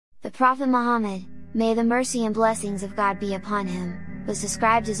The Prophet Muhammad, may the mercy and blessings of God be upon him, was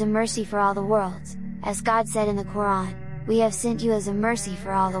described as a mercy for all the worlds, as God said in the Quran, "We have sent you as a mercy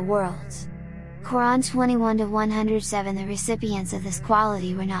for all the worlds." Quran 21-107. The recipients of this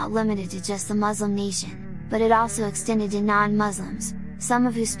quality were not limited to just the Muslim nation, but it also extended to non-Muslims, some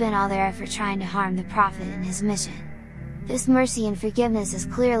of who spent all their effort trying to harm the Prophet and his mission. This mercy and forgiveness is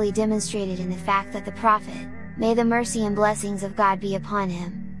clearly demonstrated in the fact that the Prophet, may the mercy and blessings of God be upon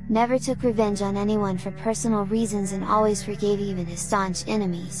him, never took revenge on anyone for personal reasons and always forgave even his staunch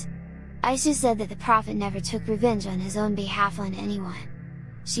enemies. Aisha said that the Prophet never took revenge on his own behalf on anyone.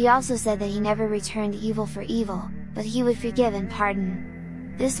 She also said that he never returned evil for evil, but he would forgive and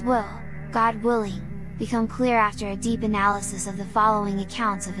pardon. This will, God willing, become clear after a deep analysis of the following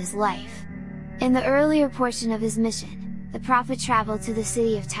accounts of his life. In the earlier portion of his mission, the Prophet traveled to the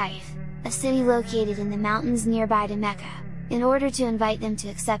city of Taif, a city located in the mountains nearby to Mecca, in order to invite them to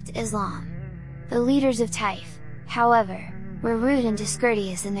accept Islam. The leaders of Taif, however, were rude and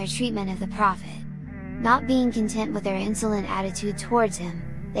discourteous in their treatment of the Prophet. Not being content with their insolent attitude towards him,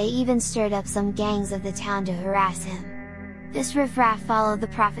 they even stirred up some gangs of the town to harass him. This riffraff followed the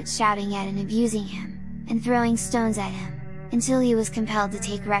Prophet, shouting at and abusing him, and throwing stones at him, until he was compelled to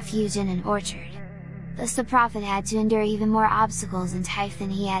take refuge in an orchard. Thus the Prophet had to endure even more obstacles in Taif than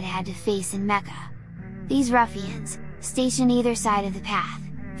he had had to face in Mecca. These ruffians, stationed either side of the path,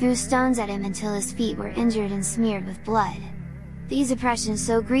 threw stones at him until his feet were injured and smeared with blood. These oppressions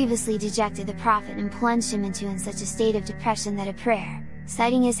so grievously dejected the Prophet and plunged him into such a state of depression that a prayer,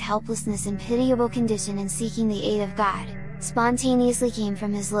 citing his helplessness and pitiable condition and seeking the aid of God, spontaneously came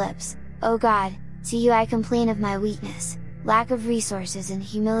from his lips. "O God, to you I complain of my weakness, lack of resources and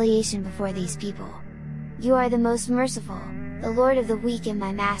humiliation before these people. You are the most merciful, the Lord of the weak and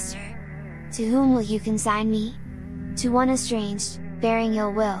my Master. To whom will you consign me? To one estranged, bearing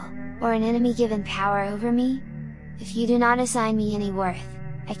ill will, or an enemy given power over me? If you do not assign me any worth,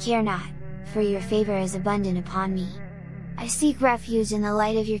 I care not, for your favor is abundant upon me. I seek refuge in the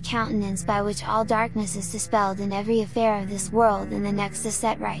light of your countenance, by which all darkness is dispelled and every affair of this world and the next is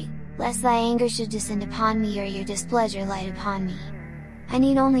set right, lest thy anger should descend upon me or your displeasure light upon me. I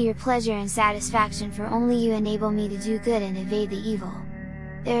need only your pleasure and satisfaction, for only you enable me to do good and evade the evil.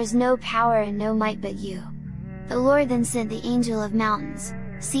 There is no power and no might but you." The Lord then sent the Angel of Mountains,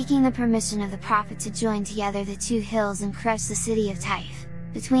 seeking the permission of the Prophet to join together the two hills and crush the city of Taif,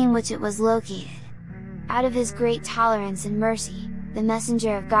 between which it was located. Out of his great tolerance and mercy, the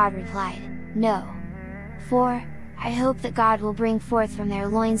messenger of God replied, "No. For, I hope that God will bring forth from their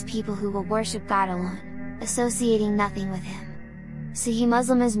loins people who will worship God alone, associating nothing with him." Sahih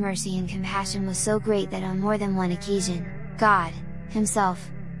Muslim's mercy and compassion was so great that on more than one occasion, God,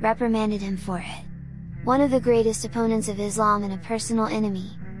 himself, reprimanded him for it. One of the greatest opponents of Islam and a personal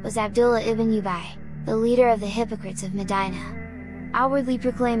enemy, was Abdullah ibn Ubay, the leader of the hypocrites of Medina. Outwardly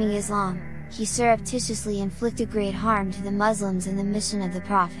proclaiming Islam, he surreptitiously inflicted great harm to the Muslims and the mission of the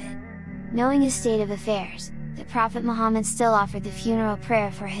Prophet. Knowing his state of affairs, the Prophet Muhammad still offered the funeral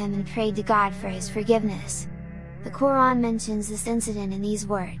prayer for him and prayed to God for his forgiveness. The Quran mentions this incident in these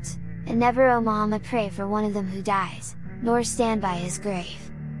words, "And never, O Muhammad, pray for one of them who dies, nor stand by his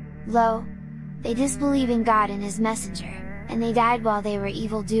grave. Lo! They disbelieve in God and his messenger, and they died while they were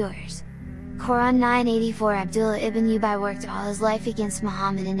evildoers." Quran 9:84. Abdullah ibn Ubay worked all his life against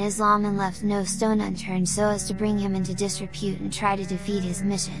Muhammad and Islam and left no stone unturned so as to bring him into disrepute and try to defeat his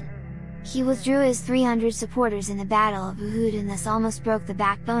mission. He withdrew his 300 supporters in the Battle of Uhud and thus almost broke the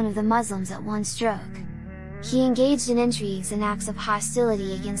backbone of the Muslims at one stroke. He engaged in intrigues and acts of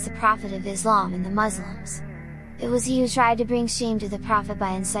hostility against the Prophet of Islam and the Muslims. It was he who tried to bring shame to the Prophet by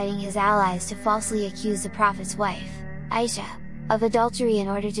inciting his allies to falsely accuse the Prophet's wife, Aisha, of adultery in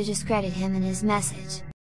order to discredit him and his message.